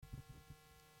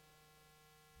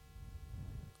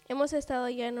Hemos estado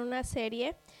ya en una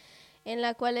serie en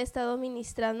la cual he estado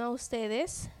ministrando a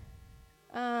ustedes,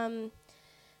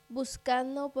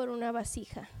 buscando por una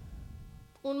vasija,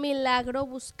 un milagro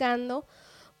buscando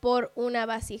por una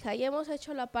vasija. Ya hemos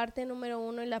hecho la parte número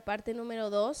 1 y la parte número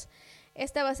 2.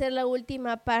 Esta va a ser la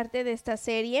última parte de esta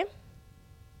serie.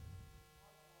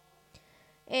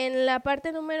 En la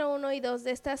parte número 1 y 2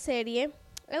 de esta serie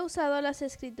he usado las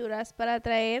escrituras para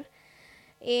traer,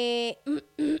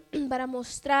 para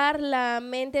mostrar la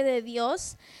mente de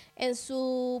Dios en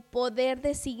su poder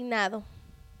designado.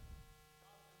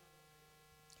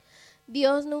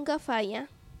 Dios nunca falla.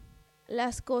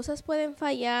 Las cosas pueden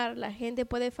fallar, la gente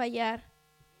puede fallar.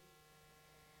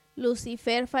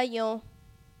 Lucifer falló,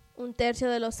 1/3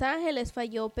 de los ángeles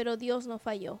falló, pero Dios no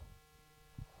falló.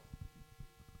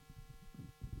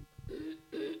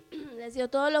 Les dio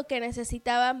todo lo que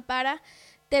necesitaban para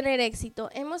tener éxito.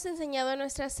 Hemos enseñado en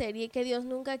nuestra serie que Dios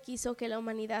nunca quiso que la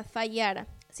humanidad fallara,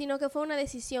 sino que fue una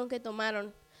decisión que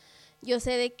tomaron. Yo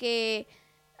sé de que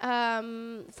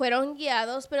fueron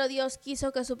guiados, pero Dios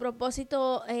quiso que su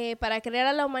propósito para crear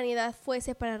a la humanidad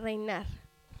fuese para reinar.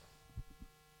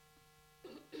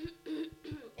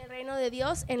 El reino de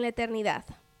Dios en la eternidad.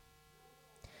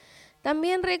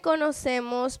 También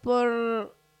reconocemos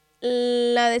por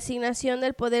la designación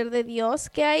del poder de Dios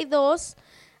que hay dos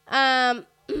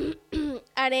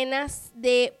arenas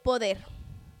de poder.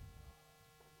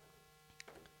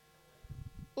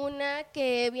 Una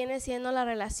que viene siendo la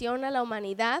relación a la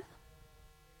humanidad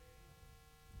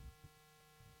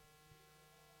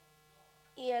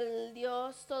y el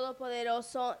Dios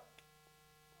Todopoderoso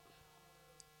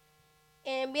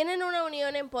viene en una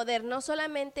unión en poder, no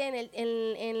solamente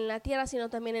en la tierra, sino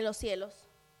también en los cielos.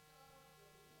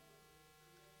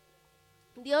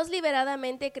 Dios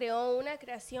liberadamente creó una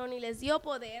creación y les dio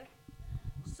poder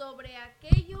sobre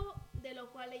aquello de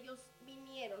lo cual ellos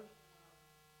vinieron.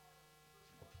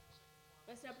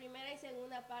 Nuestra primera y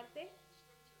segunda parte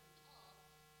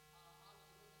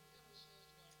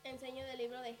enseño del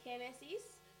libro de Génesis.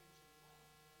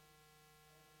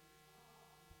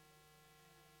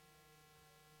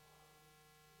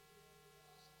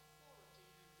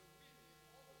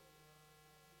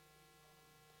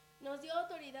 Nos dio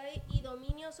autoridad y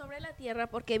dominio sobre la tierra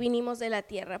porque vinimos de la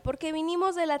tierra. Porque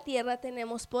vinimos de la tierra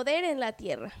tenemos poder en la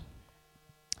tierra,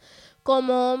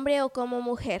 como hombre o como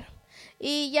mujer.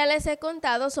 Y ya les he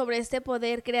contado sobre este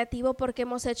poder creativo porque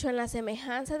hemos hecho en la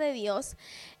semejanza de Dios.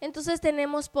 Entonces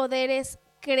tenemos poderes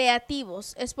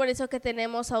creativos. Es por eso que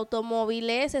tenemos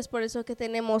automóviles, es por eso que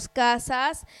tenemos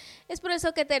casas, es por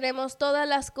eso que tenemos todas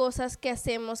las cosas que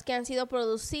hacemos que han sido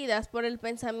producidas por el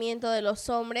pensamiento de los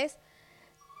hombres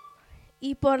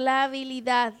y por la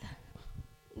habilidad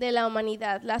de la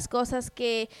humanidad. Las cosas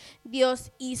que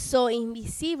Dios hizo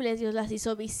invisibles, Dios las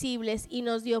hizo visibles y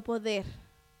nos dio poder.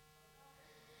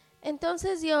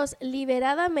 Entonces Dios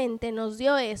liberadamente nos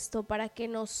dio esto para que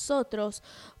nosotros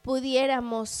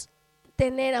pudiéramos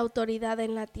tener autoridad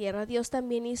en la tierra. Dios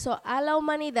también hizo a la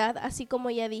humanidad, así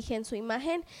como ya dije, en su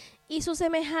imagen y su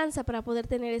semejanza, para poder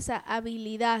tener esa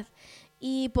habilidad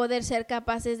y poder ser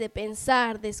capaces de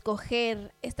pensar, de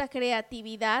escoger esta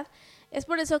creatividad. Es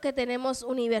por eso que tenemos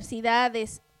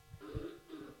universidades,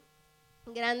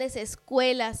 grandes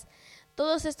escuelas,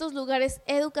 todos estos lugares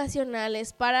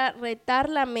educacionales para retar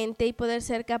la mente y poder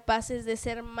ser capaces de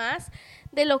ser más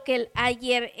de lo que el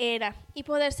ayer era y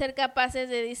poder ser capaces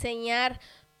de diseñar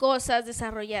cosas,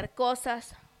 desarrollar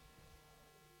cosas.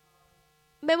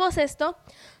 Vemos esto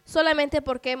solamente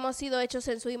porque hemos sido hechos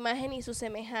en su imagen y su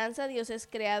semejanza. Dios es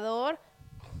creador.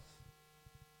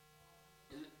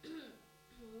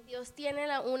 Dios tiene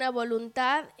una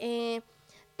voluntad.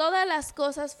 Todas las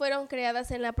cosas fueron creadas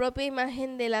en la propia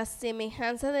imagen de la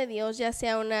semejanza de Dios, ya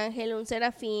sea un ángel, un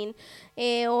serafín,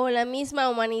 o la misma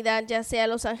humanidad, ya sea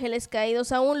los ángeles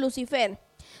caídos, aún Lucifer.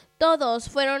 Todos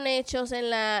fueron hechos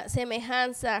en la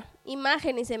semejanza,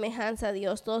 imagen y semejanza a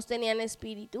Dios. Todos tenían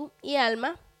espíritu y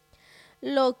alma,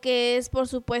 lo que es por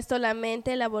supuesto la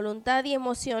mente, la voluntad y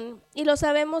emoción, y lo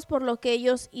sabemos por lo que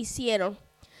ellos hicieron.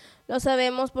 Lo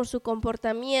sabemos por su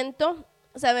comportamiento.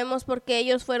 Sabemos por qué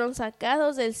ellos fueron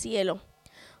sacados del cielo,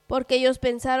 porque ellos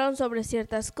pensaron sobre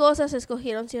ciertas cosas,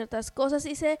 escogieron ciertas cosas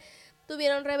y se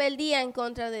tuvieron rebeldía en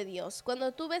contra de Dios.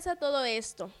 Cuando tú ves a todo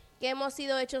esto, que hemos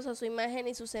sido hechos a su imagen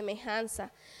y su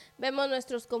semejanza, vemos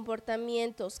nuestros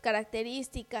comportamientos,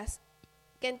 características,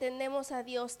 que entendemos a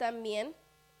Dios también.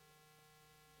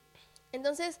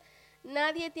 Entonces,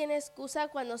 nadie tiene excusa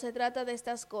cuando se trata de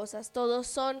estas cosas. Todos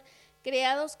son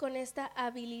creados con esta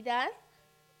habilidad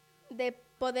de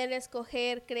poder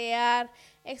escoger, crear,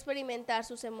 experimentar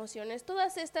sus emociones.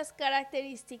 Todas estas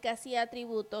características y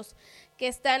atributos que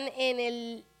están en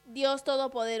el Dios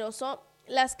Todopoderoso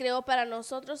las creó para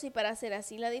nosotros y para ser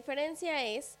así. La diferencia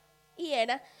es, y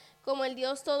era, como el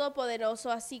Dios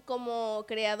Todopoderoso, así como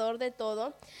creador de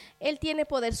todo, Él tiene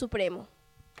poder supremo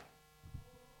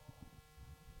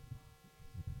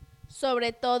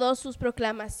sobre todo sus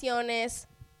proclamaciones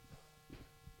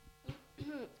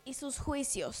y sus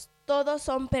juicios. Todos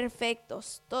son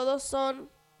perfectos, todos son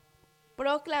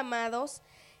proclamados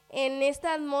en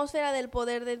esta atmósfera del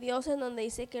poder de Dios, en donde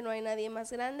dice que no hay nadie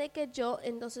más grande que yo.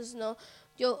 Entonces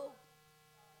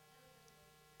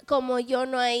como yo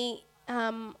no hay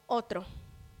otro.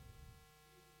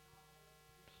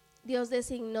 Dios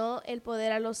designó el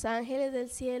poder a los ángeles del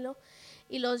cielo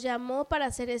y los llamó para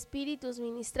ser espíritus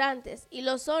ministrantes, y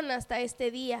lo son hasta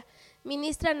este día.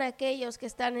 Ministran a aquellos que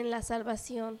están en la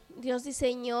salvación. Dios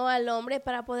diseñó al hombre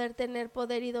para poder tener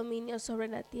poder y dominio sobre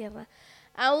la tierra.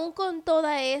 Aún con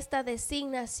toda esta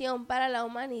designación para la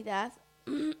humanidad,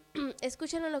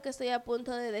 escuchen lo que estoy a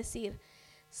punto de decir,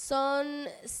 son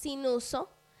sin uso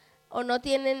o no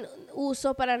tienen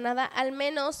uso para nada, al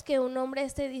menos que un hombre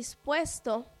esté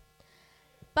dispuesto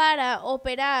para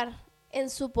operar en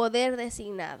su poder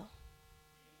designado.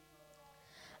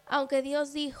 Aunque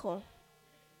Dios dijo,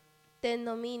 ten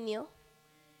dominio,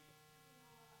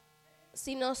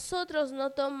 si nosotros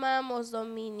no tomamos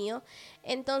dominio,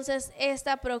 entonces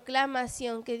esta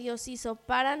proclamación que Dios hizo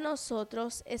para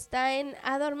nosotros está en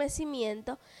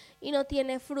adormecimiento y no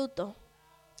tiene fruto.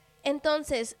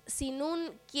 Entonces, sin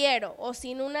un quiero o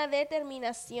sin una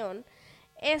determinación,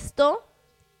 esto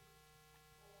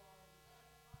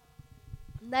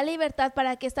da libertad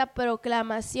para que esta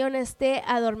proclamación esté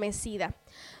adormecida.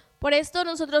 Por esto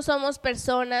nosotros somos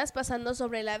personas pasando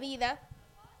sobre la vida,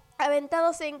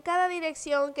 aventados en cada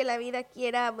dirección que la vida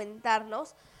quiera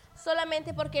aventarnos,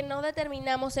 solamente porque no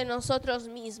determinamos en nosotros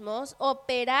mismos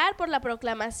operar por la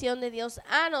proclamación de Dios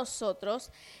a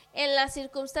nosotros en las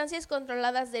circunstancias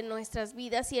controladas de nuestras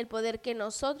vidas y el poder que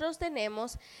nosotros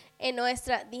tenemos en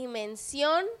nuestra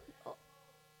dimensión.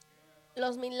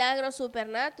 Los milagros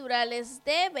supernaturales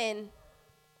deben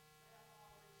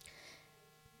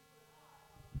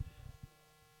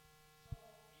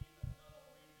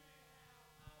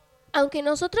aunque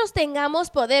nosotros tengamos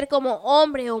poder como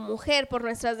hombre o mujer por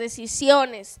nuestras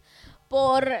decisiones,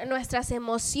 por nuestras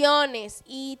emociones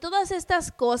y todas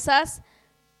estas cosas,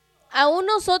 aún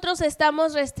nosotros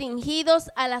estamos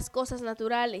restringidos a las cosas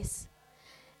naturales.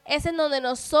 Es en donde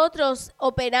nosotros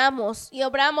operamos y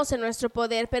obramos en nuestro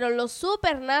poder, pero lo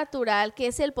supernatural, que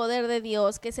es el poder de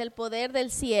Dios, que es el poder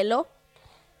del cielo,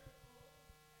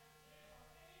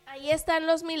 ahí están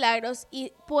los milagros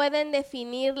y pueden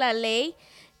definir la ley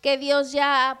que Dios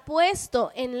ya ha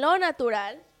puesto en lo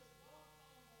natural.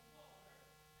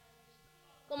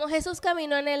 Como Jesús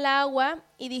caminó en el agua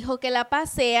y dijo que la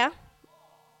paz sea,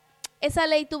 esa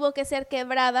ley tuvo que ser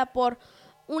quebrada por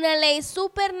una ley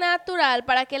supernatural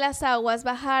para que las aguas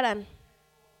bajaran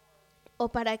o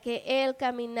para que Él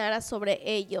caminara sobre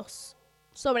ellas.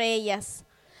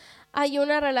 Hay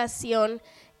una relación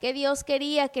que Dios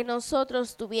quería que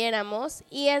nosotros tuviéramos,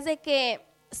 y es de que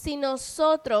si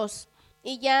nosotros,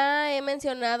 y ya he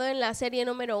mencionado en la serie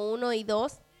número 1 y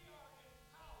 2,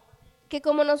 que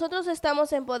como nosotros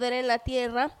estamos en poder en la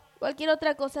tierra, cualquier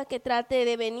otra cosa que trate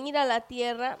de venir a la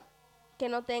tierra que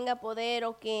no tenga poder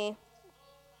o que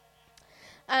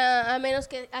a menos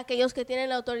que aquellos que tienen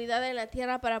la autoridad en la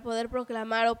tierra para poder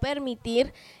proclamar o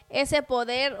permitir ese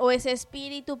poder o ese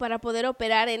espíritu para poder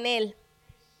operar en él.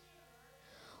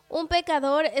 Un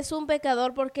pecador es un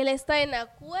pecador porque él está en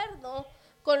acuerdo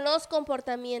con los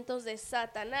comportamientos de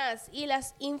Satanás y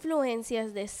las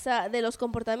influencias de los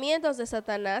comportamientos de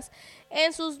Satanás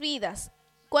en sus vidas.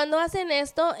 Cuando hacen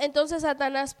esto, entonces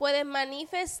Satanás puede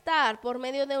manifestar por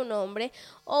medio de un hombre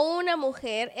o una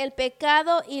mujer el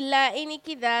pecado y la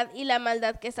iniquidad y la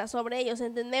maldad que está sobre ellos,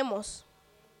 ¿entendemos?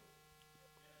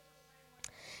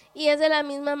 Y es de la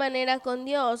misma manera con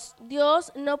Dios.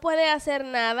 Dios no puede hacer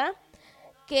nada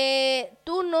que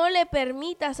tú no le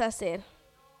permitas hacer,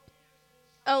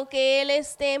 aunque Él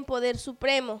esté en poder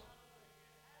supremo.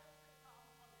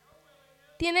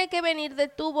 Tiene que venir de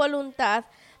tu voluntad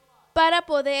para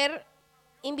poder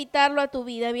invitarlo a tu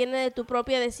vida. Viene de tu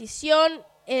propia decisión.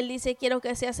 Él dice, quiero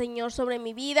que seas Señor sobre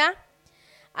mi vida.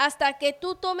 Hasta que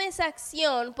tú tomes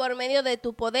acción por medio de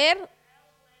tu poder,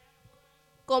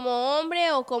 como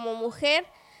hombre o como mujer,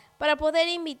 para poder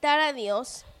invitar a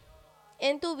Dios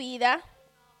en tu vida,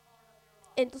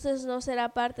 entonces no será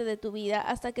parte de tu vida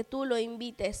hasta que tú lo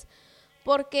invites,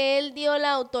 porque Él dio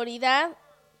la autoridad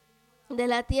de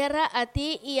la tierra a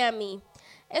ti y a mí.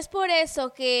 Es por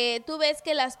eso que tú ves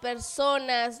que las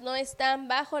personas no están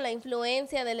bajo la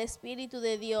influencia del Espíritu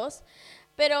de Dios,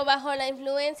 pero bajo la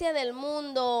influencia del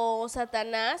mundo o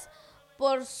Satanás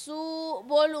por su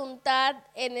voluntad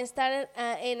en estar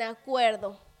en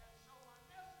acuerdo.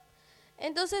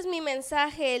 Entonces mi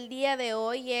mensaje el día de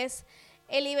hoy es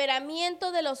el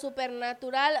liberamiento de lo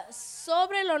supernatural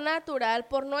sobre lo natural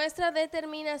por nuestra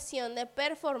determinación de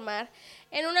performar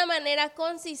en una manera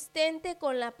consistente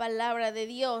con la palabra de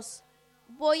Dios.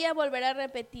 Voy a volver a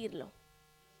repetirlo.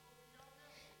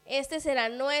 Este será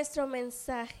nuestro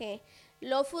mensaje,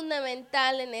 lo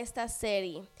fundamental en esta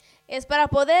serie. Es para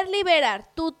poder liberar,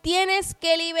 tú tienes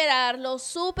que liberar lo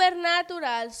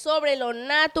supernatural sobre lo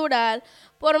natural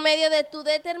por medio de tu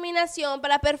determinación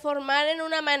para performar en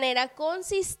una manera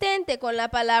consistente con la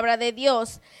palabra de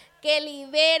Dios, que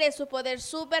libere su poder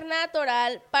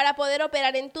supernatural para poder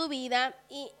operar en tu vida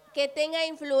y que tenga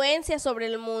influencia sobre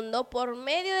el mundo por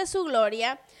medio de su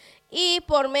gloria y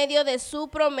por medio de su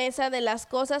promesa de las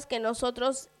cosas que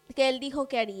Él dijo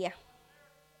que haría.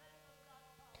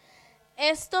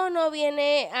 Esto no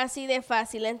viene así de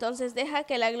fácil, entonces deja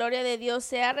que la gloria de Dios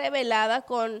sea revelada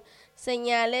con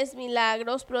señales,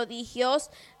 milagros, prodigios.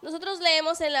 Nosotros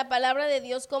leemos en la palabra de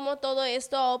Dios cómo todo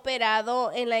esto ha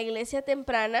operado en la iglesia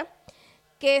temprana,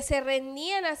 que se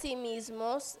rendían a sí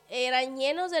mismos, eran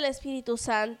llenos del Espíritu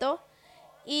Santo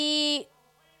y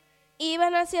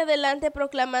iban hacia adelante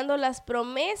proclamando las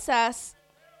promesas,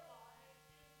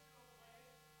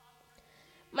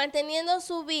 manteniendo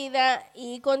su vida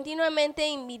y continuamente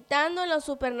invitando en lo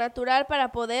supernatural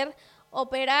para poder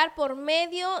operar por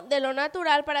medio de lo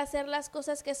natural para hacer las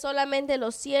cosas que solamente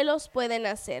los cielos pueden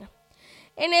hacer.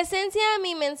 En esencia,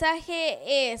 mi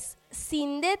mensaje es: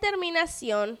 sin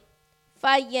determinación,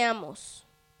 fallamos.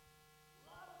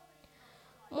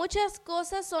 Muchas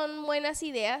cosas son buenas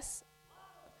ideas,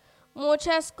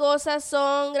 muchas cosas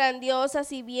son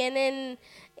grandiosas y vienen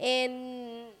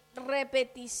en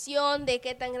repetición de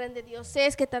qué tan grande Dios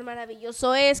es, qué tan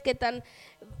maravilloso es, qué tan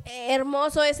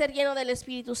hermoso es ser lleno del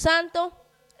Espíritu Santo.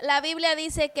 La Biblia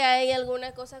dice que hay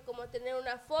alguna cosa como tener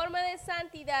una forma de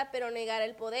santidad pero negar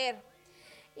el poder.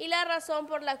 Y la razón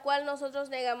por la cual nosotros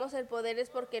negamos el poder es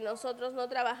porque nosotros no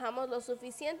trabajamos lo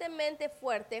suficientemente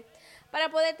fuerte para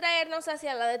poder traernos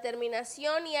hacia la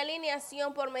determinación y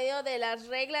alineación por medio de las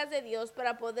reglas de Dios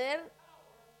para poder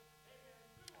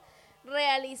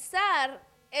realizar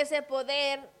ese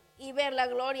poder y ver la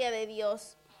gloria de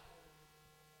Dios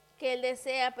que Él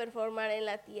desea performar en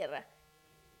la tierra.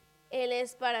 Él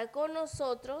es para con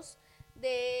nosotros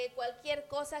de cualquier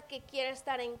cosa que quiera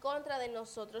estar en contra de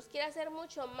nosotros. Quiere hacer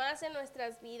mucho más en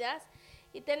nuestras vidas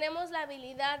y tenemos la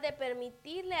habilidad de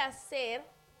permitirle hacer,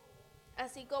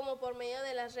 así como por medio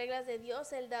de las reglas de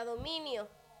Dios, Él da dominio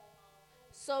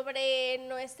sobre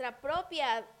nuestro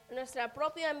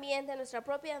propio ambiente, nuestra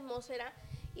propia atmósfera.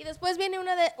 Y después viene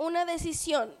una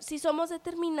decisión, si somos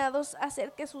determinados a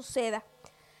hacer que suceda.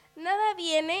 Nada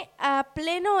viene a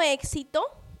pleno éxito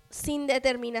sin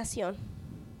determinación.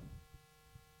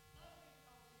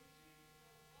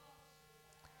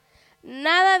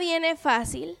 Nada viene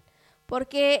fácil,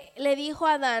 porque le dijo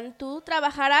a Adán: tú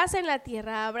trabajarás en la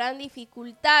tierra, habrán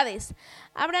dificultades,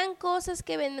 habrán cosas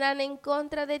que vendrán en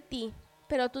contra de ti,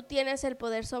 pero tú tienes el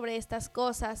poder sobre estas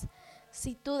cosas.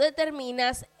 Si tú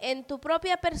determinas en tu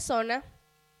propia persona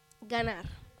ganar,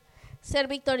 ser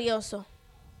victorioso.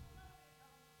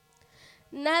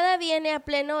 Nada viene a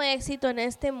pleno éxito en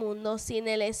este mundo sin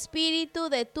el espíritu,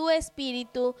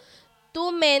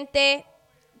 tu mente,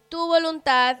 tu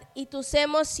voluntad y tus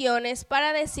emociones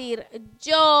para decir: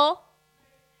 yo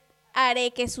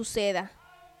haré que suceda.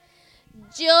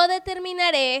 Yo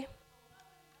determinaré.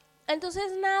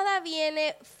 Entonces nada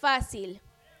viene fácil,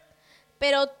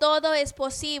 pero todo es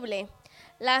posible.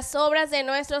 Las obras de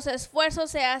nuestros esfuerzos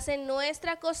se hacen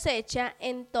nuestra cosecha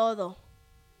en todo.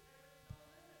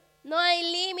 No hay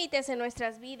límites en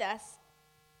nuestras vidas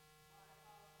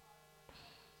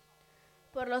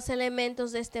por los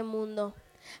elementos de este mundo.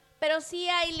 Pero sí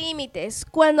hay límites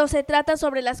cuando se trata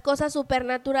sobre las cosas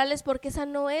supernaturales, porque esa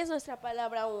no es nuestra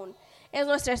palabra aún. Es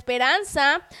nuestra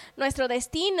esperanza, nuestro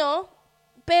destino.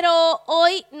 Pero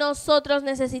hoy nosotros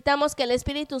necesitamos que el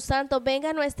Espíritu Santo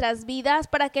venga a nuestras vidas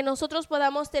para que nosotros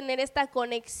podamos tener esta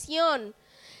conexión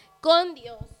con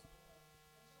Dios.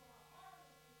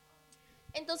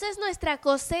 Entonces nuestra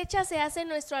cosecha se hace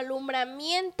nuestro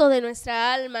alumbramiento de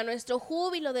nuestra alma, nuestro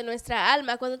júbilo de nuestra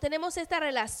alma, cuando tenemos esta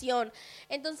relación.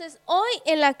 Entonces hoy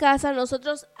en la casa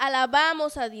nosotros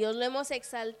alabamos a Dios, lo hemos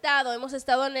exaltado, hemos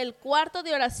estado en el cuarto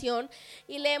de oración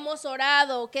y le hemos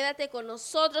orado, quédate con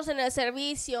nosotros en el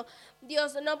servicio.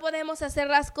 Dios, no podemos hacer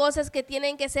las cosas que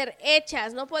tienen que ser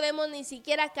hechas, no podemos ni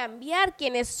siquiera cambiar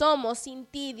quienes somos sin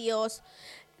ti, Dios.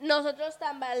 Nosotros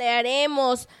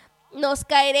tambalearemos, nos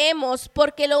caeremos,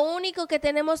 porque lo único que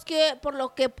tenemos que, por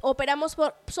lo que operamos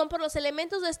son por los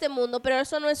elementos de este mundo, pero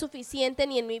eso no es suficiente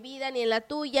ni en mi vida, ni en la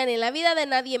tuya, ni en la vida de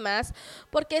nadie más,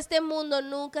 porque este mundo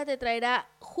nunca te traerá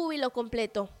júbilo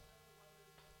completo.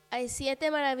 Hay 7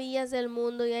 maravillas del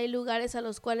mundo y hay lugares a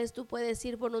los cuales tú puedes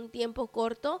ir por un tiempo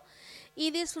corto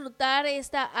y disfrutar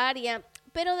esta área,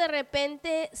 pero de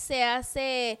repente se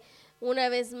hace una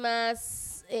vez más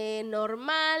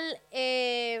normal,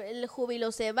 el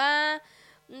júbilo se va,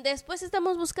 después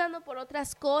estamos buscando por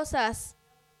otras cosas.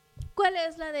 ¿Cuál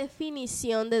es la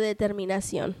definición de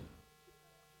determinación?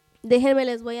 Déjenme,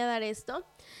 les voy a dar esto.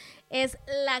 Es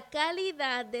la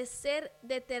calidad de ser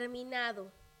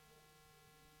determinado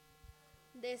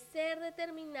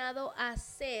a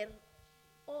hacer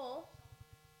o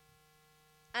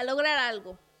a lograr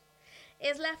algo.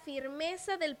 Es la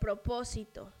firmeza del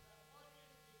propósito.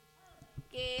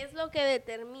 ¿Qué es lo que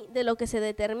de lo que se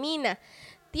determina?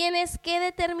 Tienes que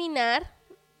determinar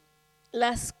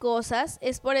las cosas.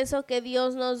 Es por eso que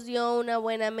Dios nos dio una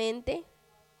buena mente,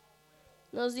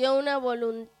 nos dio una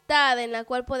voluntad en la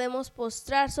cual podemos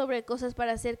postrar sobre cosas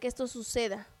para hacer que esto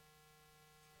suceda.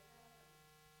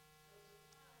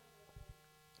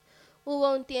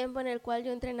 Hubo un tiempo en el cual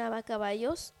yo entrenaba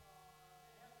caballos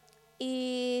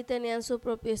y tenían su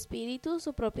propio espíritu,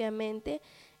 su propia mente.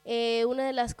 Una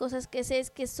de las cosas que sé es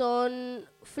que son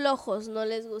flojos, no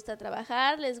les gusta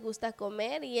trabajar, les gusta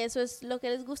comer y eso es lo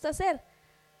que les gusta hacer.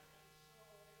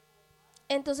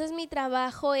 Entonces mi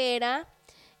trabajo era,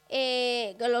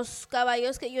 los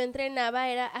caballos que yo entrenaba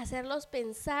era hacerlos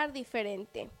pensar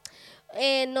diferente.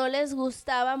 No les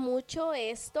gustaba mucho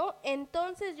esto,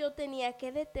 entonces yo tenía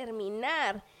que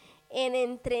determinar en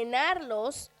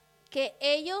entrenarlos que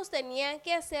ellos tenían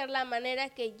que hacer la manera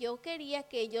que yo quería,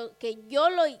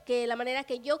 la manera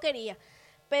que yo quería,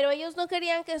 pero ellos no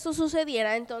querían que eso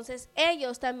sucediera, entonces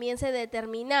ellos también se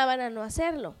determinaban a no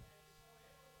hacerlo.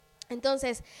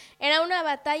 Entonces, era una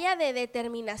batalla de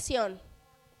determinación.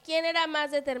 ¿Quién era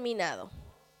más determinado?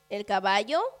 ¿El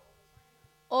caballo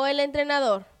o el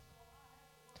entrenador?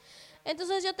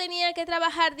 Entonces yo tenía que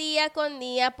trabajar día con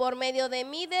día por medio de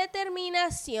mi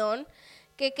determinación,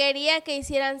 que quería que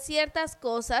hicieran ciertas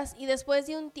cosas y después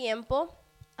de un tiempo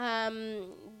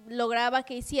lograba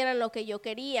que hicieran lo que yo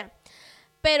quería.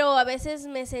 Pero a veces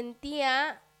me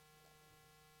sentía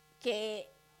que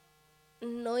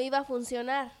no iba a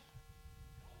funcionar.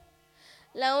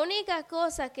 La única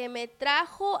cosa que me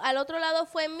trajo al otro lado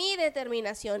fue mi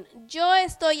determinación. Yo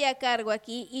estoy a cargo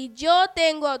aquí y yo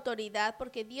tengo autoridad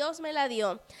porque Dios me la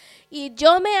dio. Y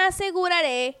yo me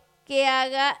aseguraré que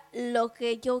haga lo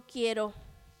que yo quiero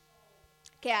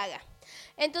que haga.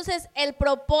 Entonces, el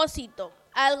propósito,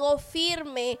 algo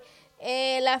firme,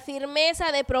 la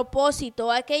firmeza de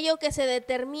propósito, aquello que se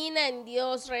determina en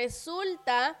Dios,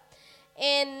 resulta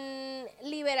en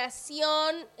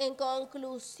liberación, en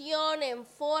conclusión, en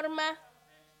forma,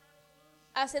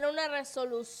 hacer una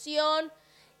resolución,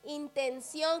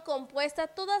 intención compuesta.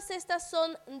 Todas estas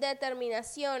son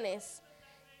determinaciones.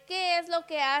 ¿Qué es lo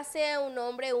que hace a un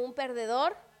hombre un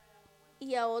perdedor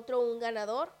y a otro un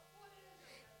ganador?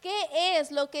 ¿Qué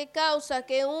es lo que causa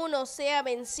que uno sea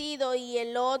vencido y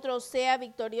el otro sea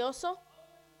victorioso?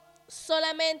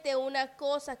 Solamente una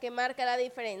cosa que marca la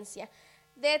diferencia: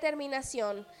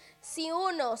 determinación. Si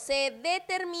uno se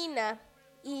determina,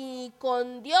 y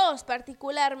con Dios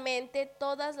particularmente,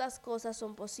 todas las cosas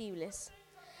son posibles.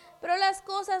 Pero las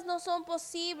cosas no son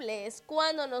posibles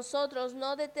cuando nosotros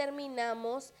no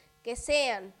determinamos que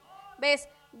sean. ¿Ves?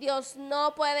 Dios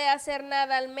no puede hacer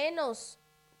nada al menos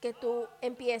que tú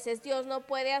empieces. Dios no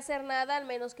puede hacer nada al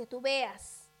menos que tú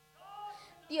veas.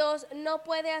 Dios no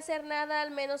puede hacer nada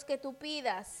al menos que tú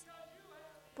pidas,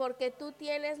 porque tú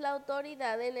tienes la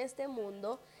autoridad en este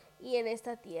mundo y en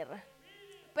esta tierra.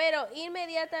 Pero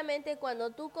inmediatamente cuando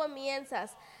tú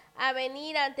comienzas a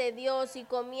venir ante Dios y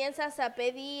comienzas a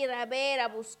pedir, a ver, a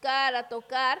buscar, a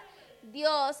tocar,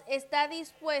 Dios está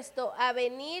dispuesto a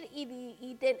venir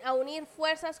a unir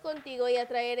fuerzas contigo y a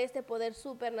traer este poder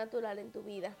supernatural en tu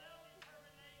vida.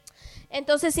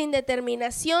 Entonces, sin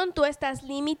determinación, tú estás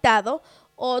limitado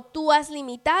o tú has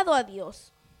limitado a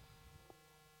Dios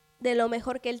de lo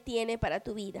mejor que Él tiene para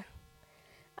tu vida.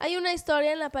 Hay una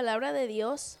historia en la palabra de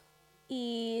Dios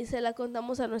y se la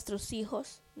contamos a nuestros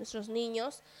hijos, nuestros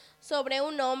niños, sobre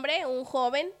un hombre, un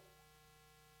joven,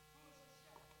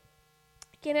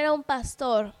 quien era un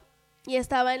pastor y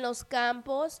estaba en los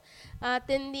campos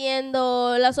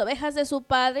atendiendo las ovejas de su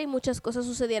padre y muchas cosas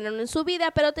sucedieron en su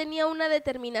vida, pero tenía una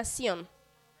determinación.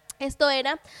 Esto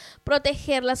era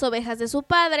proteger las ovejas de su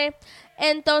padre.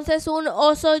 Entonces un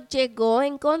oso llegó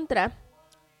en contra,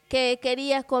 que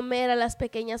quería comer a las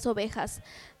pequeñas ovejas.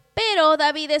 Pero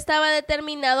David estaba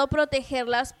determinado a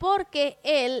protegerlas porque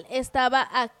él estaba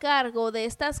a cargo de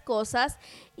estas cosas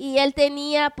y él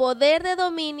tenía poder de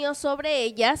dominio sobre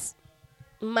ellas.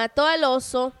 Mató al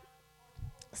oso,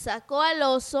 sacó al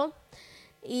oso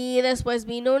y después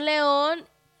vino un león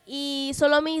y hizo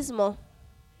lo mismo.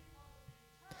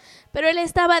 Pero él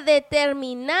estaba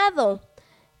determinado,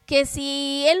 que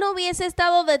si él no hubiese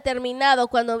estado determinado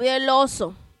cuando vio el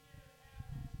oso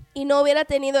y no hubiera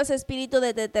tenido ese espíritu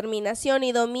de determinación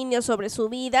y dominio sobre su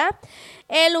vida,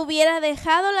 él hubiera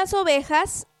dejado las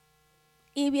ovejas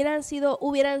y hubieran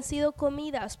sido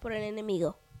comidas por el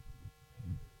enemigo.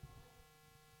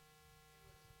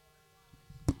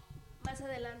 Más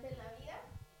adelante en la vida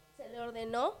se le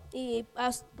ordenó, y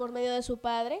por medio de su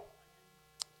padre,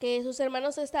 que sus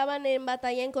hermanos estaban en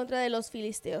batalla en contra de los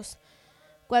filisteos.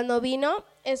 Cuando vino,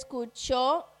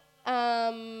 escuchó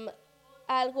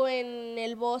algo en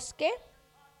el bosque.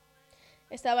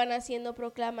 Estaban haciendo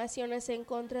proclamaciones en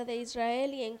contra de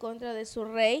Israel y en contra de su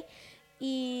rey.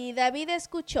 Y David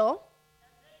escuchó.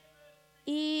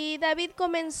 Y David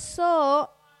comenzó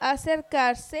a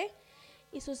acercarse.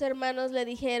 Y sus hermanos le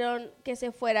dijeron que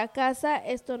se fuera a casa.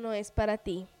 Esto no es para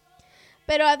ti.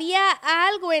 Pero había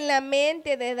algo en la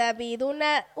mente de David,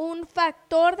 un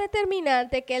factor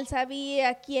determinante, que él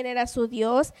sabía quién era su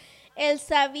Dios. Él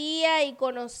sabía y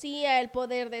conocía el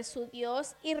poder de su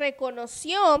Dios y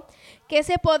reconoció que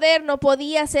ese poder no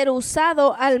podía ser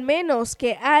usado al menos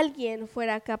que alguien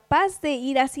fuera capaz de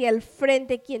ir hacia el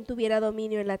frente, quien tuviera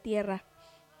dominio en la tierra.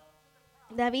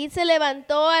 David se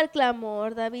levantó al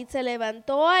clamor, David se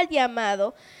levantó al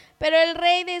llamado, pero el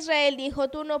rey de Israel dijo: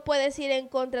 tú no puedes ir en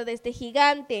contra de este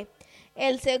gigante.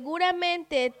 Él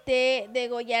seguramente te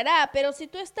degollará, pero si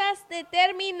tú estás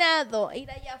determinado a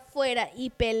ir allá afuera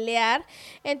y pelear,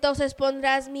 entonces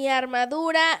pondrás mi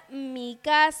armadura, mi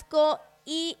casco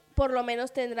y por lo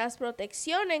menos tendrás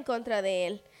protección en contra de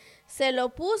él. Se lo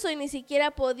puso y ni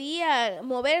siquiera podía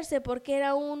moverse porque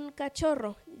era un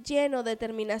cachorro lleno de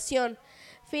determinación.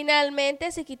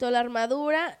 Finalmente se quitó la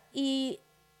armadura y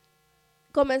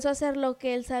comenzó a hacer lo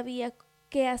que él sabía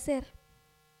qué hacer.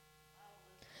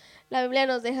 La Biblia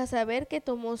nos deja saber que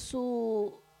tomó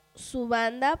su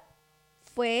banda,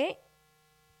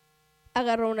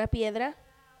 agarró una piedra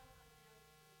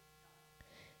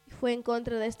y fue en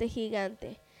contra de este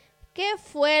gigante. ¿Qué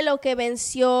fue lo que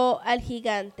venció al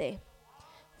gigante?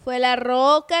 ¿Fue la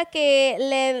roca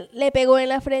que le pegó en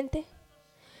la frente?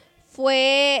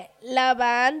 ¿Fue la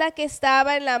banda que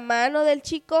estaba en la mano del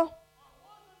chico?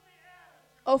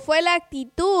 ¿O fue la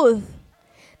actitud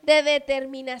de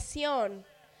determinación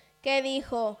que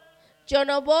dijo: yo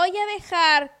no voy a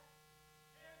dejar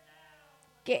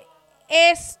que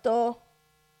esto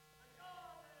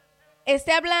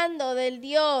esté hablando del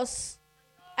Dios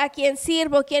a quien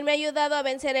sirvo, quien me ha ayudado a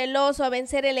vencer el oso, a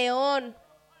vencer el león,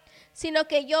 sino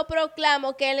que yo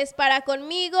proclamo que Él es para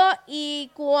conmigo? Y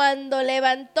cuando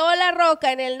levantó la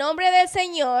roca en el nombre del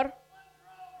Señor,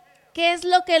 ¿qué es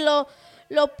lo que lo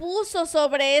puso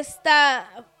sobre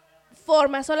esta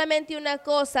forma? Solamente una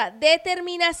cosa: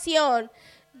 determinación.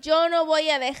 Yo no voy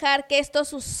a dejar que esto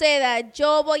suceda.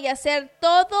 Yo voy a hacer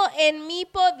todo en mi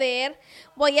poder.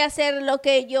 Voy a hacer lo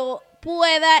que yo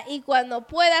pueda y cuando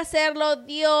pueda hacerlo,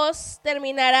 Dios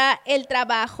terminará el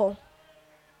trabajo.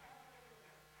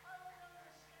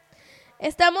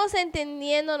 ¿Estamos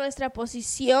entendiendo nuestra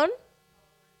posición?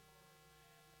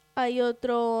 Hay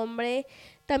otro hombre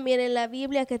también en la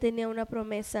Biblia que tenía una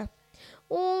promesa.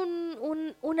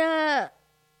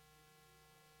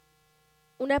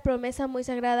 Una promesa muy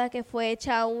sagrada que fue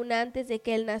hecha aún antes de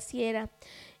que él naciera.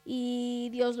 Y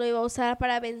Dios lo iba a usar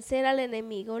para vencer al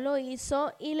enemigo. Lo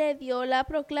hizo y le dio la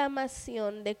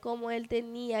proclamación de cómo él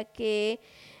tenía que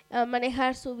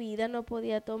manejar su vida. No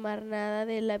podía tomar nada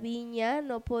de la viña,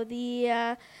 no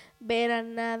podía ver a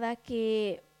nada,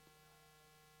 que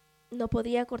no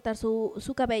podía cortar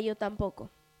su cabello tampoco.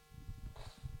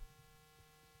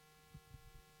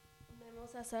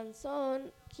 Vemos a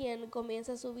Sansón, quien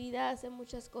comienza su vida, hace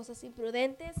muchas cosas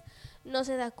imprudentes, no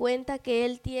se da cuenta que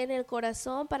él tiene el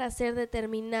corazón para ser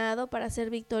determinado, para ser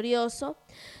victorioso.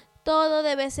 todo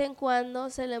de vez en cuando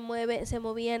se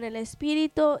movía en el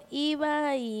espíritu,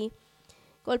 iba y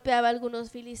golpeaba a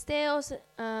algunos filisteos.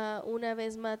 Una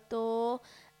vez mató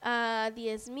a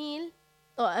 10,000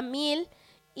 o a 1,000,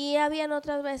 y habían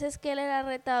otras veces que él era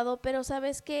retado, pero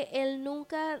sabes que él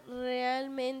nunca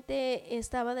realmente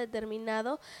estaba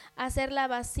determinado a ser la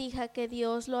vasija que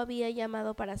Dios lo había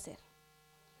llamado para hacer.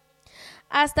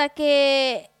 Hasta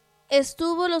que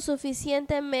estuvo lo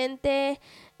suficientemente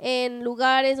en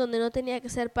lugares donde no tenía que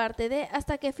ser parte de,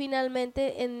 hasta que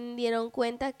finalmente dieron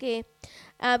cuenta que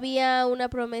había una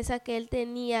promesa que él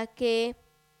tenía que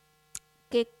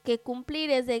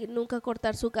cumplir, es de nunca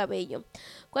cortar su cabello.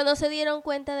 Cuando se dieron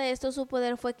cuenta de esto, su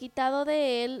poder fue quitado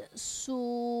de él,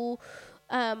 su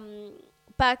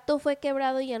pacto fue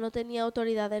quebrado y ya no tenía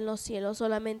autoridad en los cielos,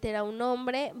 solamente era un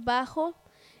hombre bajo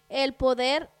el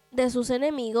poder de sus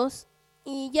enemigos.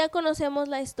 Y ya conocemos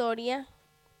la historia.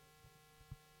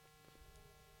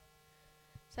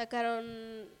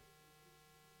 Sacaron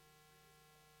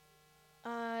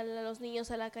a los niños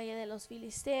a la calle de los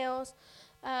filisteos,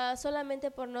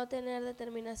 solamente por no tener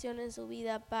determinación en su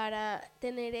vida para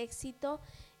tener éxito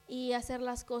y hacer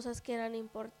las cosas que eran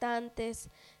importantes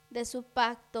de su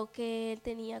pacto que él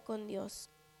tenía con Dios.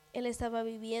 Él estaba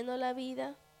viviendo la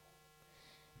vida.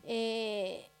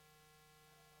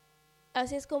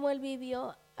 Así es como él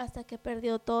vivió hasta que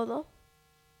perdió todo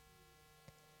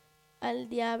al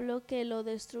diablo, que lo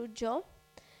destruyó,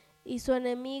 y su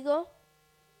enemigo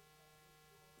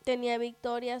tenía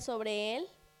victoria sobre él.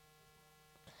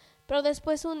 Pero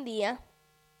después, un día,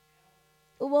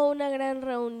 hubo una gran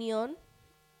reunión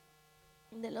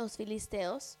de los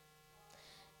filisteos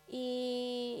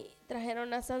y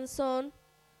trajeron a Sansón.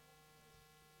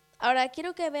 Ahora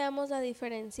quiero que veamos la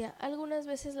diferencia. Algunas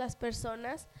veces las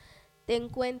personas te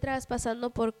encuentras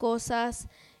pasando por cosas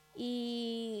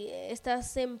y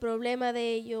estás en problema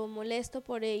de ello, molesto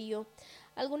por ello.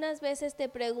 Algunas veces te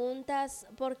preguntas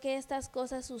por qué estas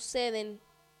cosas suceden.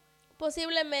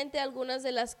 Posiblemente algunas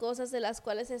de las cosas de las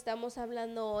cuales estamos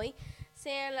hablando hoy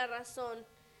sean la razón.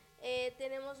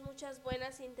 Tenemos muchas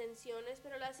buenas intenciones,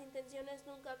 pero las intenciones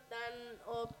nunca dan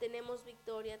o obtenemos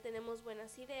victoria. Tenemos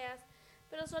buenas ideas,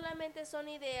 pero solamente son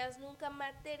ideas, nunca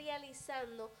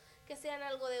materializando que sean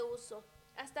algo de uso,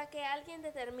 hasta que alguien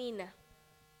determina.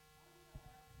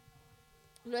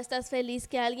 ¿No estás feliz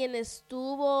que alguien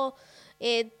estuvo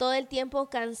todo el tiempo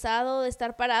cansado de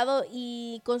estar parado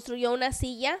y construyó una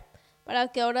silla para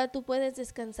que ahora tú puedas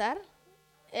descansar?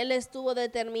 Él estuvo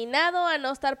determinado a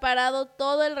no estar parado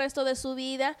todo el resto de su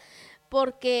vida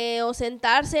o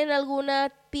sentarse en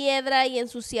alguna piedra y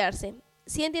ensuciarse.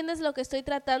 ¿Sí entiendes lo que estoy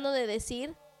tratando de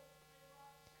decir?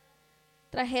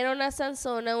 Trajeron a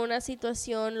Sansón a una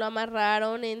situación, lo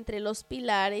amarraron entre los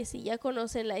pilares y ya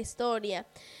conocen la historia.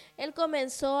 Él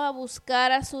comenzó a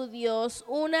buscar a su Dios.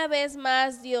 Una vez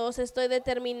más, Dios, estoy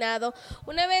determinado.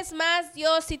 Una vez más,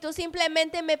 Dios, si tú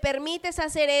simplemente me permites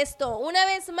hacer esto. Una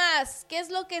vez más, ¿qué es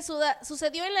lo que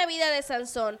sucedió en la vida de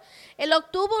Sansón? Él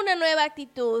obtuvo una nueva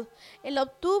actitud. Él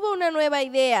obtuvo una nueva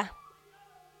idea.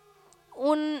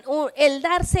 El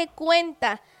darse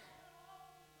cuenta.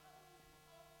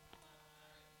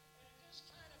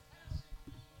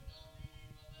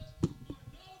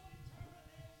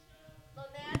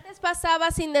 Pasaba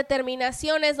sin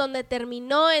determinaciones, donde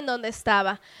terminó en donde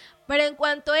estaba. Pero en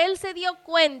cuanto él se dio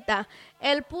cuenta,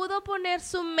 él pudo poner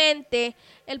su mente,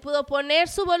 él pudo poner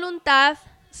su voluntad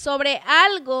sobre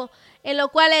algo en lo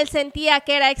cual él sentía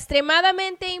que era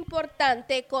extremadamente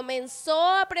importante. Comenzó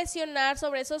a presionar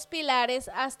sobre esos pilares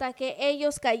hasta que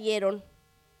ellos cayeron.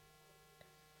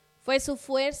 ¿Fue su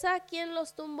fuerza quien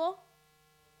los tumbó?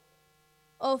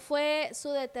 ¿O fue su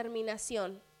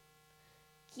determinación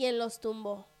quien los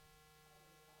tumbó?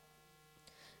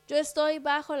 Yo estoy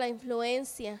bajo la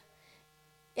influencia.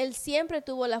 Él siempre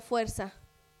tuvo la fuerza,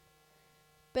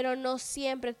 pero no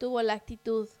siempre tuvo la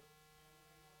actitud.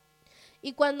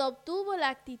 Y cuando obtuvo la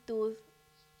actitud,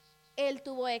 él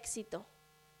tuvo éxito.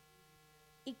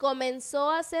 Y comenzó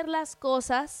a hacer las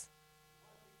cosas.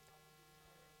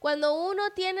 Cuando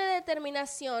uno tiene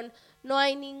determinación, no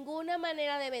hay ninguna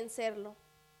manera de vencerlo.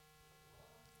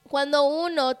 Cuando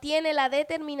uno tiene la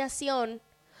determinación,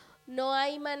 no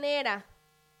hay manera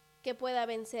que pueda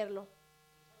vencerlo.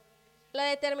 La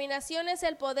determinación es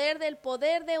el poder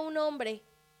de un hombre.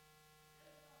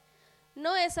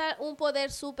 No es un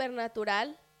poder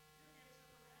supernatural.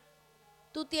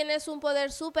 Tú tienes un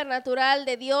poder supernatural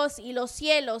de Dios y los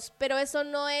cielos, pero eso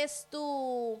no es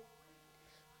tu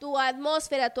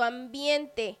atmósfera, tu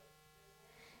ambiente.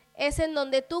 Es en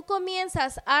donde tú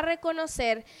comienzas a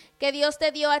reconocer que Dios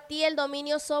te dio a ti el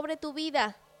dominio sobre tu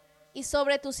vida y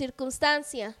sobre tu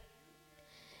circunstancia.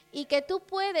 y que tú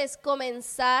puedes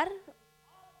comenzar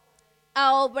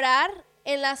a obrar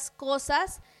en las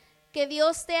cosas que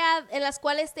en las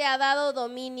cuales te ha dado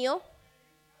dominio.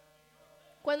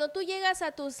 Cuando tú llegas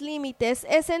a tus límites,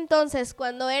 es entonces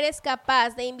cuando eres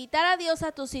capaz de invitar a Dios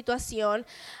a tu situación,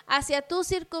 hacia tu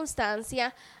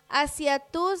circunstancia, hacia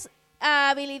tus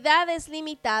habilidades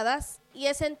limitadas, y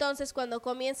es entonces cuando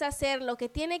comienza a hacer lo que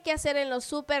tiene que hacer en lo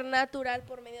supernatural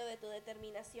por medio de tu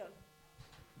determinación.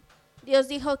 Dios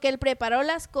dijo que Él preparó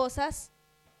las cosas.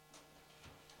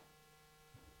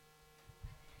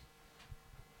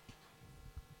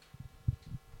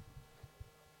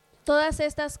 Todas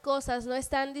estas cosas no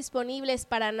están disponibles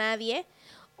para nadie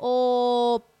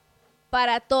o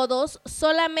para todos,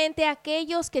 solamente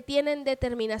aquellos que tienen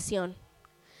determinación.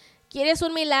 ¿Quieres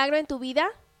un milagro en tu vida?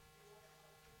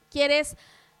 ¿Quieres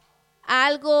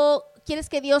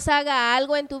que Dios haga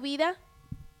algo en tu vida?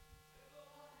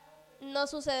 No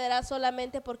sucederá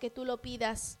solamente porque tú lo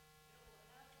pidas.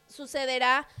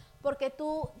 Sucederá porque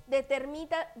tú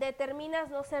determinas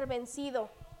no ser vencido.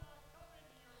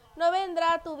 No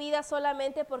vendrá a tu vida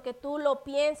solamente porque tú lo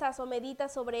piensas o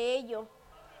meditas sobre ello,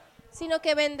 sino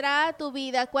que vendrá a tu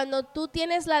vida cuando tú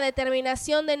tienes la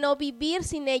determinación de no vivir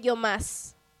sin ello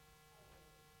más.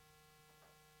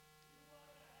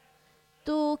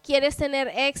 Tú quieres tener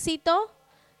éxito,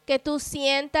 que tú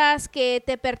sientas que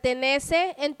te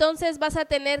pertenece, entonces vas a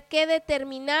tener que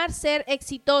determinar ser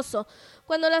exitoso.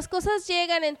 Cuando las cosas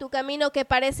llegan en tu camino que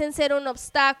parecen ser un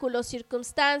obstáculo,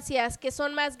 circunstancias que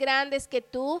son más grandes que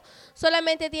tú,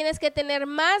 solamente tienes que tener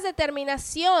más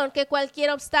determinación que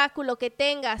cualquier obstáculo que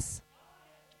tengas.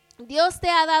 Dios te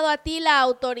ha dado a ti la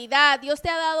autoridad, Dios te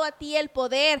ha dado a ti el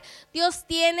poder, Dios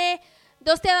te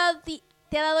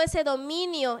ha dado ese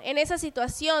dominio en esa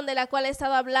situación de la cual he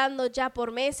estado hablando ya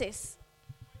por meses.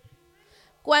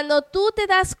 Cuando tú te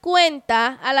das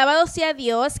cuenta, alabado sea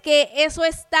Dios, que eso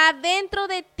está dentro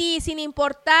de ti, sin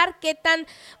importar qué tan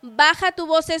baja tu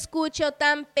voz se escuche o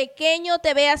tan pequeño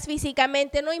te veas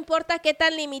físicamente, no importa qué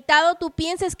tan limitado tú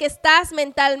pienses que estás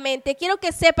mentalmente, quiero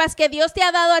que sepas que Dios te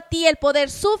ha dado a ti el poder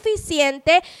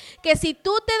suficiente, que si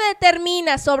tú te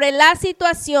determinas sobre la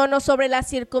situación o sobre la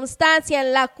circunstancia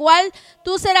en la cual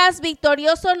tú serás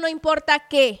victorioso, no importa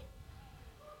qué.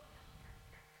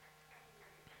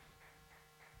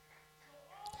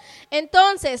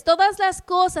 Entonces, todas las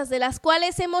cosas de las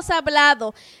cuales hemos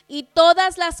hablado y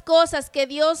todas las cosas que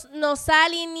Dios nos ha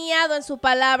alineado en su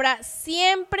palabra,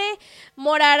 siempre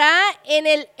morará en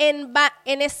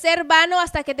el ser vano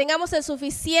hasta que tengamos el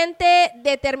suficiente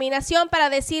determinación para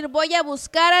decir, voy a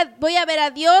ver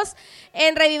a Dios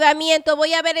en revivamiento,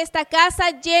 voy a ver esta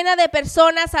casa llena de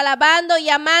personas alabando y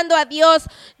amando a Dios.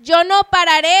 Yo no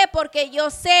pararé porque yo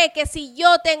sé que si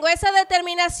yo tengo esa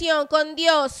determinación con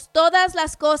Dios, todas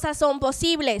las cosas son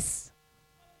posibles.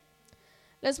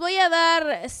 Les voy a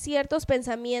dar ciertos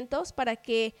pensamientos para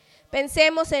que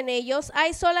pensemos en ellos.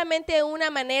 Hay solamente una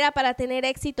manera para tener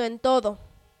éxito en todo.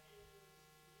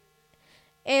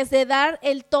 Es de dar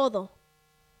el todo.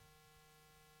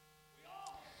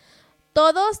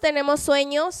 Todos tenemos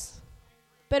sueños,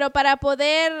 pero para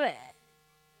poder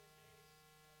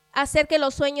hacer que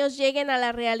los sueños lleguen a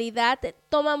la realidad,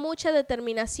 toma mucha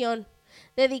determinación,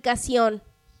 dedicación,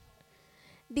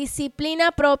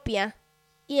 disciplina propia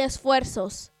y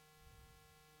esfuerzos.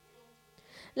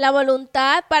 La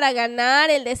voluntad para ganar,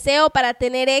 el deseo para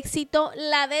tener éxito,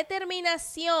 la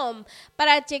determinación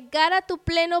para llegar a tu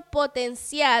pleno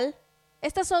potencial.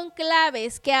 Estas son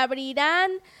claves que abrirán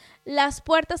las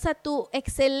puertas a tu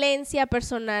excelencia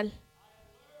personal.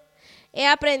 He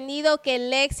aprendido que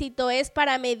el éxito es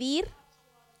para medir,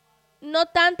 no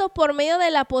tanto por medio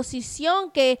de la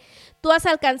posición que tú has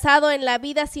alcanzado en la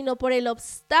vida, sino por el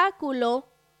obstáculo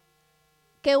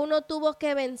que uno tuvo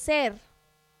que vencer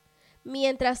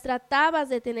mientras tratabas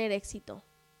de tener éxito.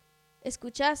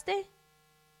 ¿Escuchaste?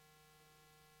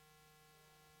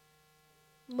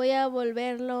 Voy a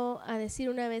volverlo a decir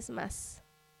una vez más.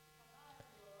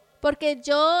 Porque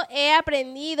yo he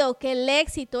aprendido que el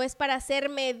éxito es para ser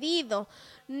medido,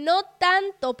 no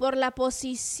tanto por la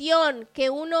posición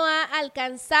que uno ha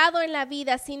alcanzado en la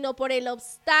vida, sino por el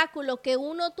obstáculo que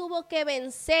uno tuvo que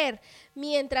vencer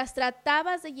mientras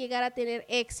tratabas de llegar a tener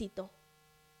éxito.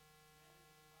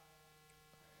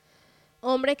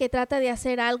 Hombre que trata de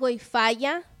hacer algo y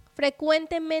falla,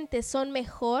 frecuentemente son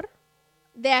mejor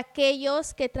de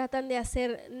aquellos que tratan de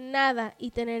hacer nada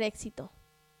y tener éxito.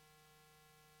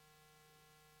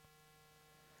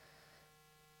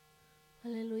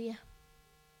 Aleluya.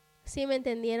 ¿Sí me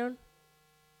entendieron?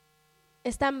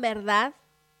 ¿Es tan verdad?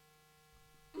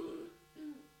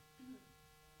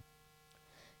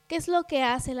 ¿Qué es lo que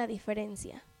hace la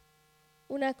diferencia?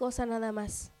 una cosa nada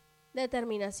más: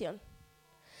 determinación.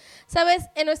 Sabes,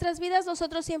 en nuestras vidas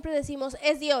nosotros siempre decimos,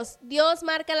 es Dios. Dios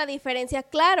marca la diferencia.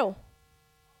 Claro,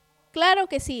 claro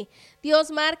que sí. Dios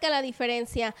marca la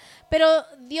diferencia. Pero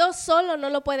Dios solo no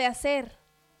lo puede hacer.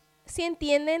 ¿Sí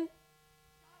entienden?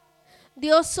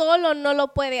 Dios solo no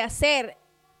lo puede hacer.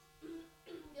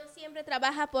 Dios siempre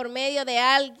trabaja por medio de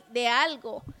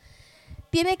algo.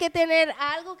 Tiene que tener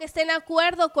algo que esté en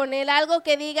acuerdo con Él, algo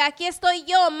que diga, aquí estoy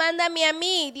yo, mándame a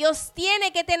mí. Dios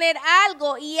tiene que tener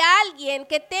algo y alguien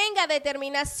que tenga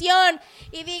determinación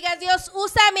y diga, Dios,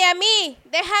 úsame a mí,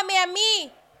 déjame a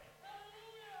mí.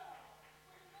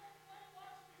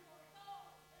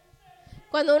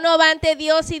 Cuando uno va ante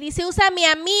Dios y dice, úsame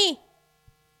a mí,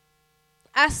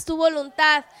 haz tu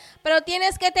voluntad, pero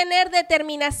tienes que tener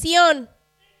determinación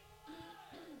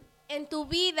en tu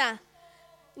vida.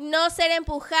 No ser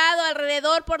empujado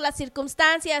alrededor por las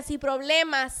circunstancias y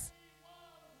problemas.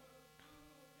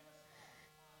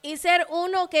 Y ser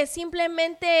uno que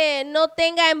simplemente no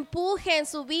tenga empuje en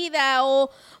su vida o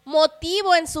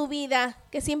motivo en su vida,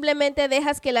 que simplemente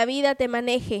dejas que la vida te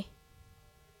maneje.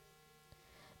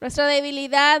 Nuestra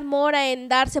debilidad mora en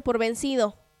darse por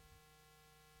vencido.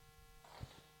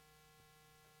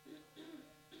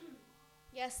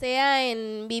 Ya sea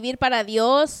en vivir para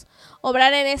Dios,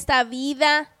 obrar en esta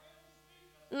vida,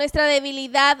 nuestra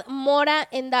debilidad mora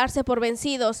en darse por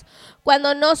vencidos.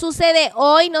 Cuando no sucede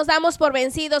hoy, nos damos por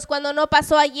vencidos. Cuando no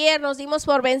pasó ayer, nos dimos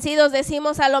por vencidos.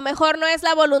 Decimos, a lo mejor no es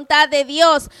la voluntad de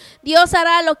Dios. Dios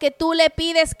hará lo que tú le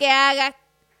pides que haga.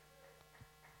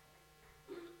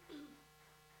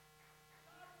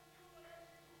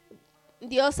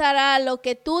 Dios hará lo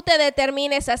que tú te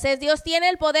determines a hacer. Dios tiene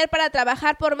el poder para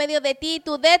trabajar por medio de ti,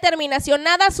 tu determinación.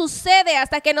 Nada sucede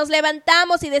hasta que nos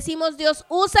levantamos y decimos, Dios,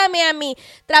 úsame a mí,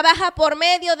 trabaja por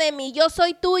medio de mí, yo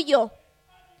soy tuyo.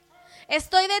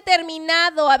 Estoy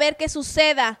determinado a ver qué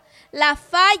suceda. La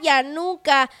falla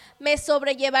nunca me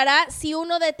sobrellevará si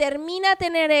uno determina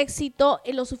tener éxito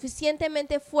y lo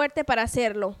suficientemente fuerte para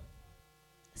hacerlo.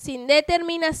 Sin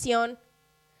determinación,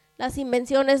 las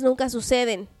invenciones nunca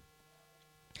suceden.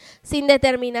 Sin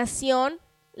determinación,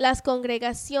 las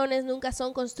congregaciones nunca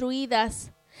son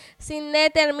construidas. Sin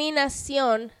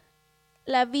determinación,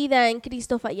 la vida en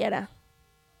Cristo fallará.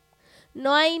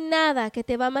 No hay nada que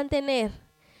te va a mantener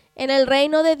en el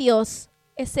reino de Dios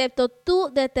excepto tu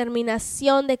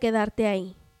determinación de quedarte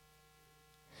ahí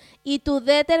y tu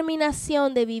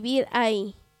determinación de vivir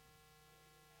ahí.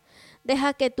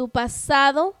 Deja que tu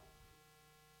pasado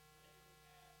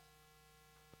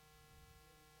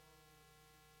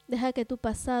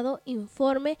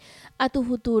informe a tu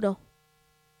futuro.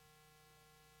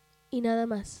 Y nada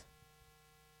más.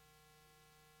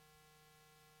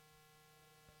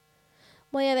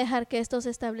 Voy a dejar que esto se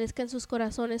establezca en sus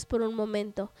corazones por un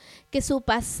momento. Que su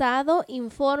pasado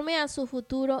informe a su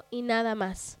futuro y nada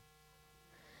más.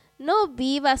 No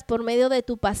vivas por medio de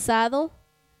tu pasado.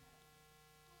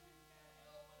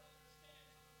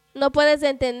 No puedes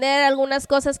entender algunas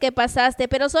cosas que pasaste,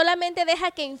 pero solamente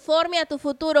deja que informe a tu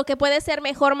futuro, que puede ser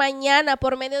mejor mañana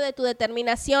por medio de tu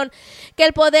determinación, que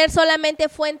el poder solamente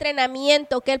fue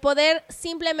entrenamiento, que el poder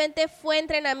simplemente fue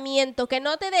entrenamiento, que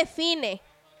no te define.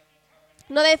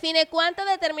 No define cuánta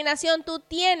determinación tú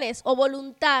tienes o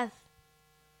voluntad.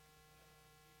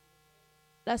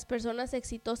 Las personas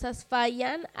exitosas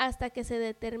fallan hasta que se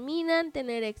determinan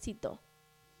tener éxito.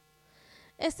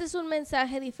 Este es un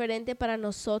mensaje diferente para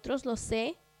nosotros, lo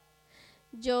sé.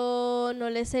 Yo no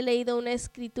les he leído una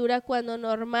escritura cuando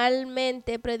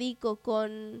normalmente predico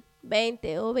con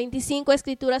 20 o 25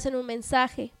 escrituras en un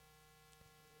mensaje.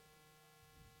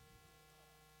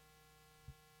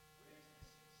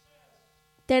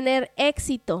 Tener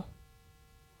éxito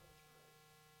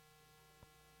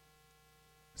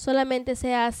solamente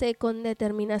se hace con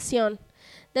determinación.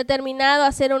 Determinado a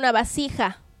hacer una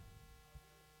vasija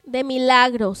de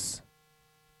milagros.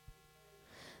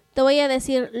 Te voy a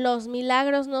decir, los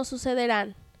milagros no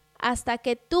sucederán hasta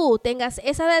que tú tengas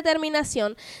esa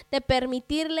determinación de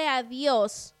permitir a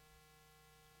Dios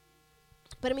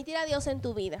en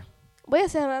tu vida. Voy a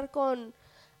cerrar con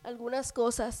algunas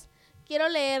cosas. Quiero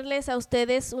leerles a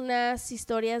ustedes unas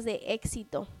historias de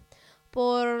éxito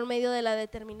por medio de la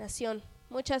determinación.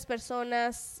 Muchas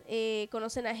personas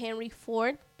conocen a Henry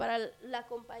Ford para la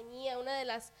compañía, una de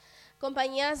las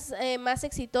compañías más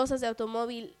exitosas de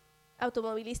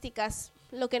automovilísticas.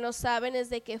 Lo que no saben es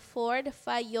de que Ford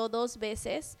falló 2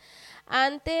 veces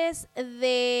antes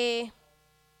de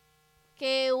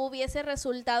que hubiese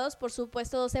resultados, por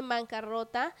supuesto, 2 en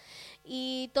bancarrota,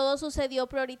 y todo sucedió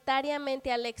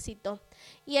prioritariamente al éxito.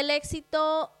 Y el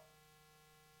éxito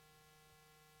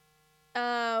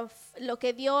lo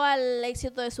que dio al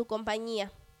éxito de su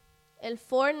compañía.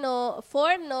 Ford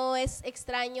no es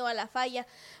extraño a la falla,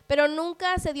 pero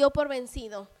nunca se dio por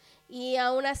vencido. Y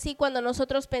aún así, cuando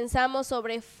nosotros pensamos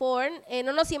sobre Ford,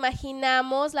 no nos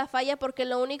imaginamos la falla porque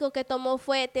lo único que tomó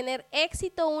fue tener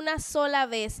éxito una sola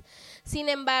vez. Sin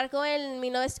embargo, en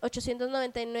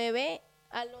 1899,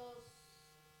 a los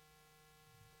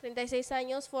 36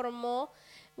 años, formó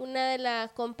una de la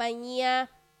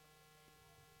compañía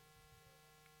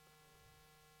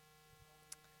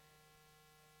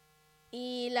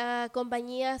y la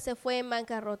compañía se fue en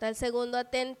bancarrota. El segundo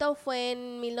atento fue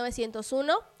en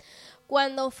 1901,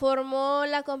 cuando formó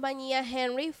la compañía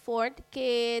Henry Ford,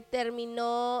 que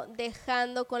terminó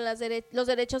dejando con los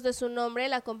derechos de su nombre.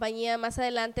 La compañía más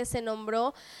adelante se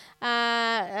renombró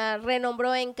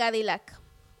en Cadillac.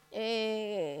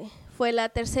 Fue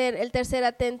el tercer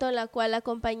atento en la cual la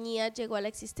compañía llegó a la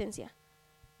existencia.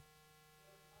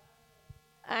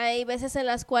 Hay veces en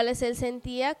las cuales él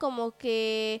sentía como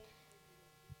que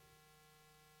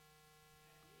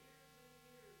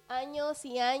años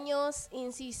y años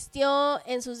insistió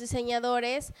en sus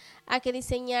diseñadores a que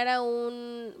diseñara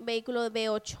un vehículo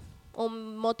V8,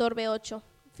 un motor V8.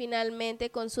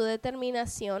 Finalmente, con su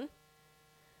determinación,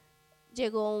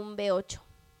 llegó un V8,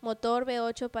 motor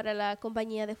V8 para la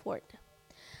compañía de Ford.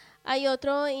 Hay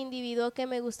otro individuo que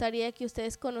me gustaría que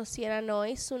ustedes conocieran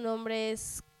hoy. Su nombre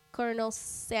es Colonel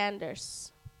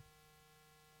Sanders.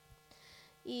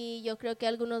 Y yo creo que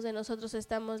algunos de nosotros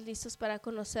estamos listos para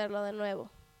conocerlo de nuevo.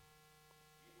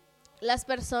 Las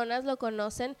personas lo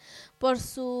conocen por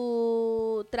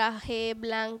su traje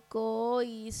blanco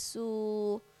y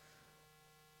su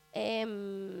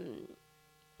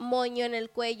moño en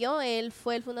el cuello. Él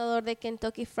fue el fundador de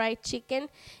Kentucky Fried Chicken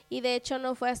y de hecho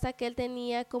no fue hasta que él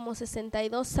tenía como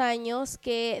 62 años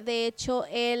que de hecho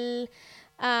él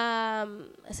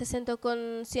se sentó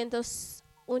con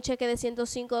un cheque de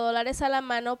 $105 a la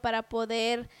mano para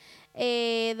poder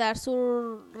dar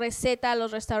su receta a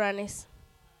los restaurantes.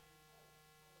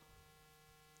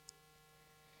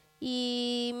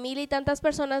 Y 1000 y tantas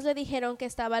personas le dijeron que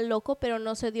estaba loco, pero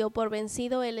no se dio por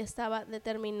vencido. Él estaba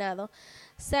determinado.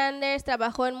 Sanders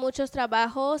trabajó en muchos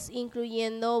trabajos,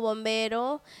 incluyendo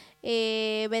bombero,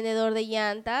 vendedor de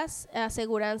llantas,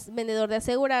 vendedor de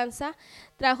aseguranza.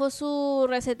 Trajo su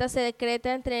receta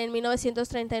secreta entre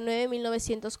 1939 y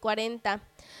 1940.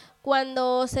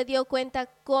 Cuando se dio cuenta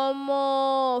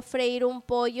cómo freír un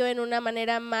pollo en una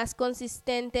manera más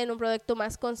consistente, en un producto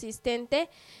más consistente,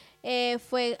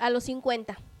 fue a los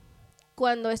 50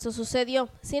 cuando esto sucedió.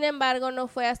 Sin embargo, no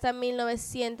fue hasta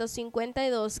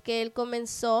 1952 que él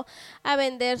comenzó a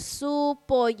vender su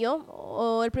pollo,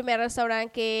 o el primer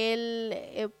restaurante que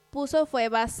él puso fue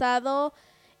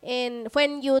en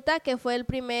Utah, que fue el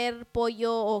primer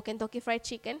pollo o Kentucky Fried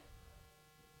Chicken.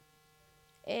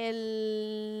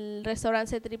 El restaurante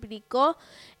se triplicó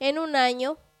en un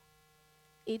año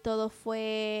y todo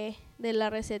fue de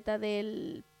la receta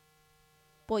del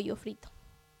pollo frito.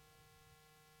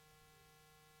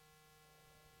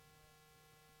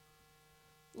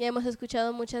 Ya hemos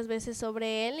escuchado muchas veces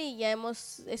sobre él y ya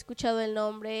hemos escuchado el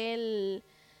nombre. El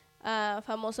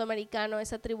famoso americano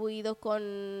es atribuido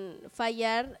con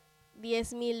fallar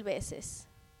 10,000 veces.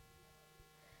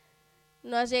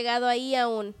 No has llegado ahí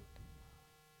aún,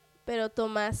 pero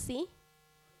Tomás sí.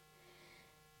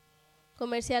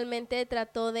 Comercialmente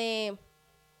trató de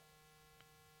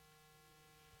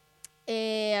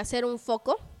hacer un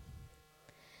foco.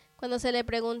 Cuando se le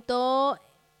preguntó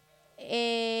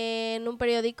en un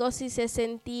periódico si se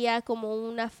sentía como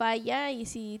una falla y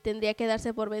si tendría que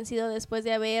darse por vencido después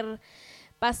de haber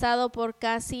pasado por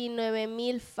casi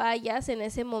 9,000 fallas en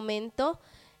ese momento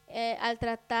al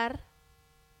tratar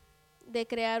de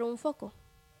crear un foco.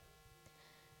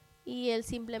 Y él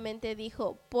simplemente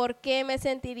dijo, ¿por qué me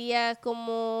sentiría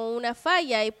como una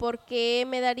falla y por qué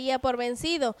me daría por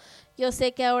vencido? Yo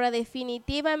sé que ahora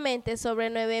definitivamente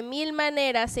sobre 9,000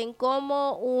 maneras en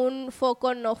cómo un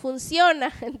foco no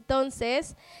funciona.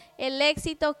 Entonces, el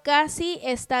éxito casi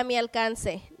está a mi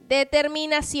alcance.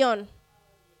 Determinación.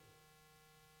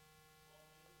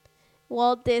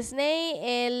 Walt Disney,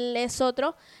 él es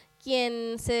otro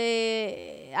quien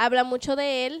se habla mucho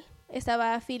de él.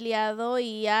 Estaba afiliado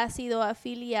y ha sido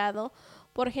afiliado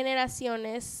por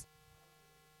generaciones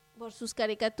por sus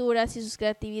caricaturas y sus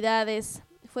creatividades.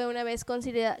 Fue una vez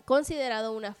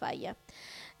considerado una falla.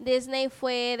 Disney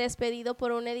fue despedido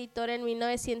por un editor en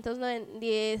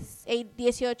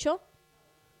 1918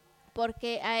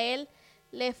 porque a él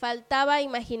le faltaba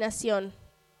imaginación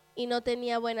y no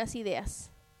tenía buenas ideas.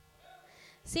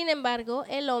 Sin embargo,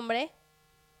 el hombre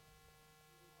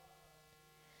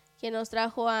quien nos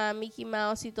trajo a Mickey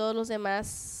Mouse y todos los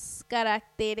demás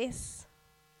caracteres,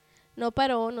 no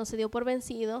paró, no se dio por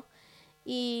vencido,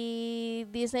 y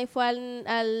Disney fue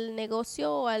al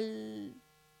negocio,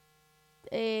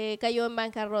 cayó en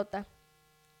bancarrota.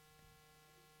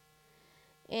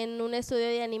 En un estudio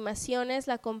de animaciones,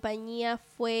 la compañía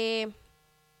fue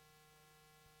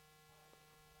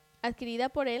adquirida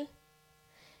por él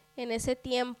en ese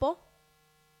tiempo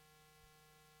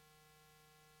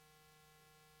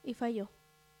y falló.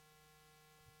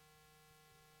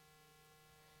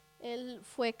 Él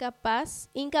fue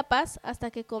incapaz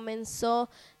hasta que comenzó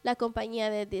la compañía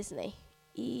de Disney,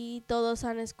 y todos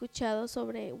han escuchado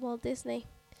sobre Walt Disney.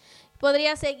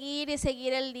 Podría seguir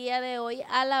el día de hoy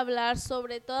al hablar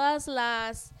sobre todas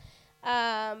las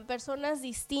personas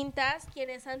distintas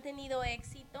quienes han tenido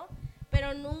éxito,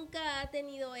 pero nunca ha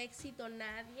tenido éxito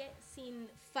nadie sin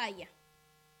falla.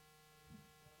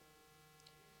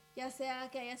 Ya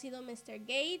sea que haya sido Mr.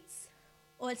 Gates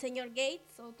o el señor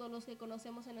Gates o todos los que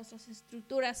conocemos en nuestras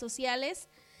estructuras sociales.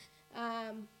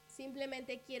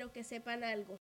 Simplemente quiero que sepan algo.